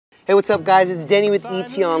Hey, what's up guys? It's Denny with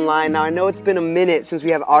ET Online. Now I know it's been a minute since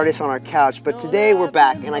we have artists on our couch, but today we're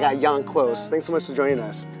back and I got Jann Klose. Thanks so much for joining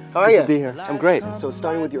us. How are you? Good to be here. I'm great. So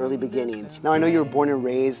starting with your early beginnings. Now I know you were born and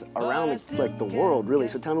raised around like the world really,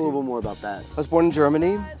 so tell me a little bit more about that. I was born in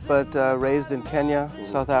Germany, but raised in Kenya,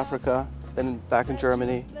 South Africa, then back in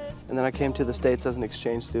Germany, and then I came to the States as an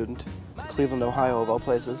exchange student to Cleveland, Ohio of all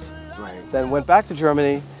places. Right. Then went back to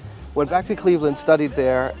Germany, went back to Cleveland, studied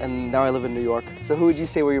there, and now I live in New York. So who would you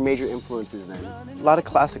say were your major influences then? A lot of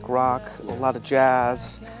classic rock, a lot of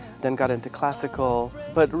jazz, then got into classical,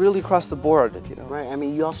 but really across the board, you know. Right, I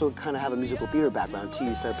mean you also kind of have a musical theater background too.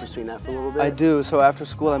 You started pursuing that for a little bit? I do. So after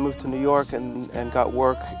school I moved to New York and got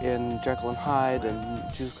work in Jekyll and Hyde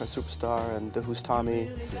and Jesus Christ Superstar and The Who's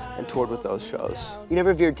Tommy and toured with those shows. You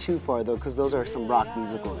never veered too far though, because those are some rock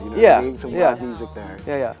musicals, you know Yeah, what I mean? Some rock music there.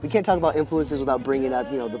 Yeah, yeah. We can't talk about influences without bringing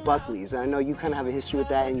up, you know, the Buckleys. I know you kind of have a history with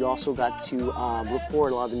that, and you also got to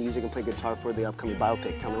record a lot of the music and play guitar for the upcoming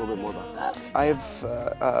biopic. Tell me a little bit more about that.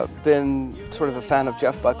 I've been sort of a fan of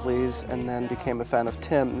Jeff Buckley's and then became a fan of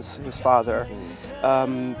Tim's, his father.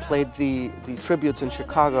 Played the tributes in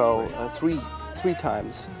Chicago three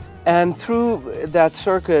times. And through that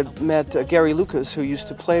circuit met Gary Lucas, who used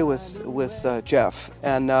to play with Jeff.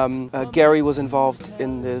 And Gary was involved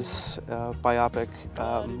in this biopic,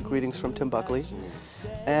 Greetings from Tim Buckley.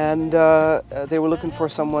 And they were looking for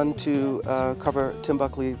someone to cover Tim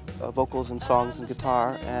Buckley vocals and songs and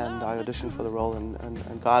guitar, and I auditioned for the role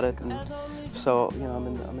and got it. And so, you know,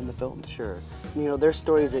 I'm in the film. Sure. You know, their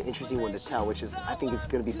story is an interesting one to tell, which is, I think it's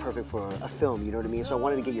going to be perfect for a film, you know what I mean? So I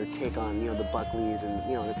wanted to get your take on, you know, the Buckleys, and,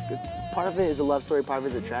 you know, it's part of it is a love story, part of it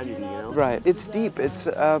is a tragedy, you know? Right. It's deep. It's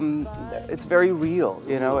very real,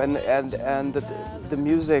 you know, and the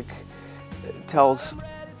music tells,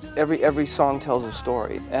 every song tells a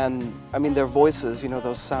story. And, I mean, their voices, you know,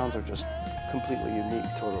 those sounds are just completely unique.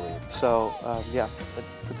 Totally. So, yeah,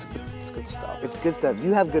 it's good stuff. It's good stuff.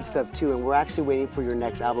 You have good stuff too, and we're actually waiting for your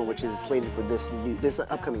next album, which is slated for this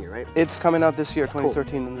upcoming year, right? It's coming out this year,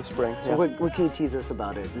 2013, in the spring. So yeah. what can you tease us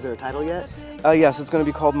about it? Is there a title yet? Yes, it's going to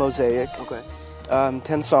be called Mosaic. Okay.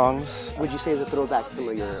 10 songs. Would you say it's a throwback to some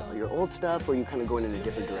of your old stuff, or are you kind of going in a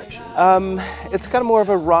different direction? It's got more of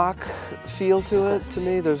a rock feel to it, to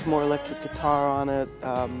me. There's more electric guitar on it.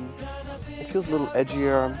 It feels a little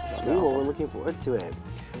edgier. Sweet, well, we're looking forward to it.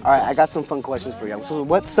 All right, I got some fun questions for you. So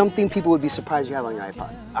what's something people would be surprised you have on your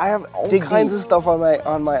iPod? I have all kinds of stuff on my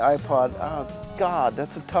iPod. Oh, God,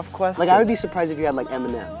 that's a tough question. Like, I would be surprised if you had, like,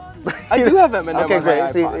 Eminem. I do have Eminem okay, on great. my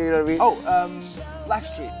iPod. See, you know what I mean? Oh,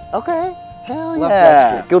 Blackstreet. Okay, hell Love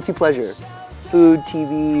yeah. Blackstreet. Guilty pleasure. Food,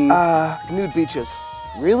 TV. Nude beaches.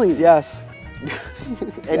 Really? Yes.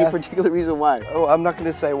 Any particular reason why? Oh, I'm not going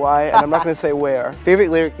to say why, and I'm not going to say where. Favorite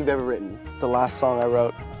lyric you've ever written? The last song I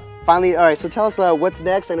wrote. Finally, all right, so tell us what's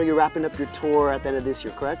next. I know you're wrapping up your tour at the end of this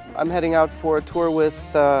year, correct? I'm heading out for a tour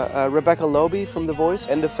with Rebecca Lobe from The Voice,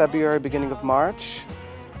 end of February, beginning of March,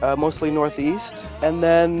 mostly Northeast. And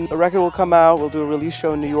then the record will come out, we'll do a release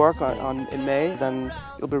show in New York in May, then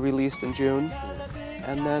it'll be released in June.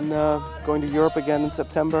 And then going to Europe again in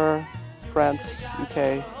September, France,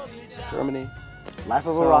 UK, Germany. Life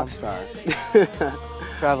of a rock star.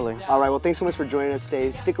 Traveling. All right, well, thanks so much for joining us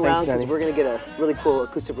today. Stick around, because we're going to get a really cool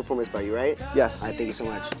acoustic performance by you, right? Yes. All right, thank you so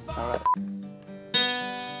much. All right.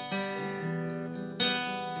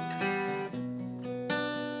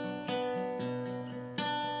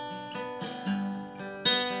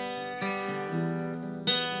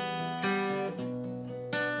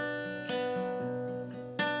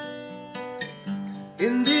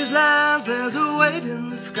 In these lands there's a weight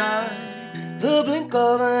in the sky. The blink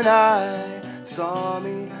of an eye saw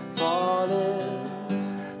me falling,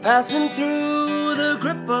 passing through the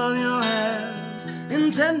grip of your hands,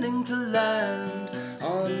 intending to land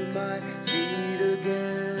on my feet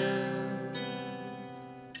again.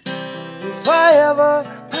 If I ever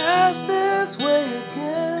pass this way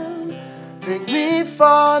again, think me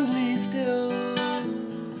fondly still.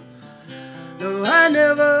 No, I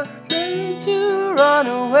never meant to run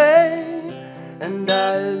away, and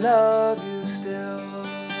I love you still.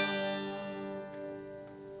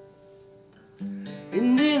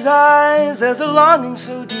 In these eyes there's a longing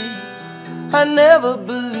so deep, I never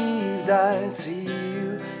believed I'd see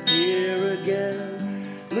you here again,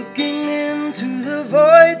 looking into the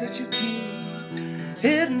void that you keep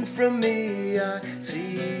hidden from me. I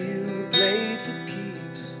see you play for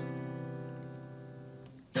keeps.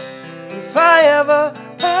 If I ever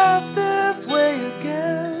pass this way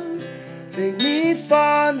again, think me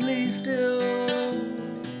fondly still.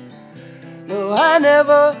 No, I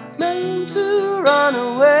never meant to run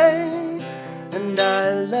away, and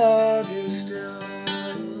I love you still.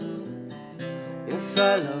 Yes,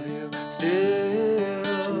 I love you still.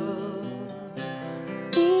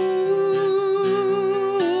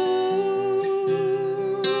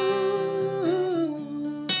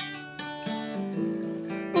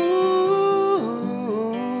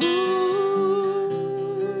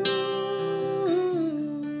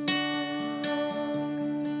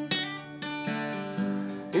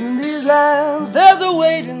 In these lands, there's a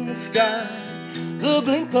weight in the sky. The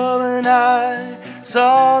blink of an eye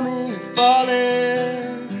saw me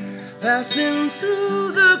falling, passing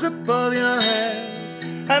through the grip of your hands.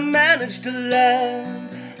 I managed to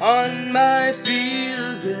land on my feet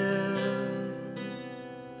again.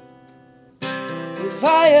 If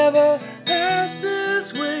I ever pass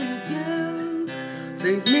this way again,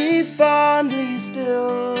 think me fondly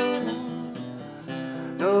still.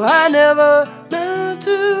 No, I never meant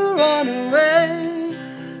to run away,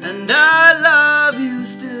 and I love you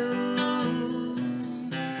still.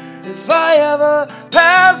 If I ever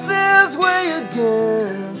pass this way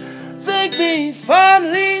again, think me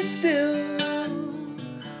fondly still.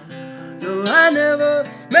 No, I never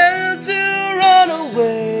meant to run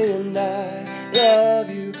away, and I love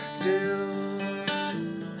you still.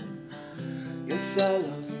 Yes, I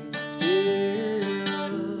love you still.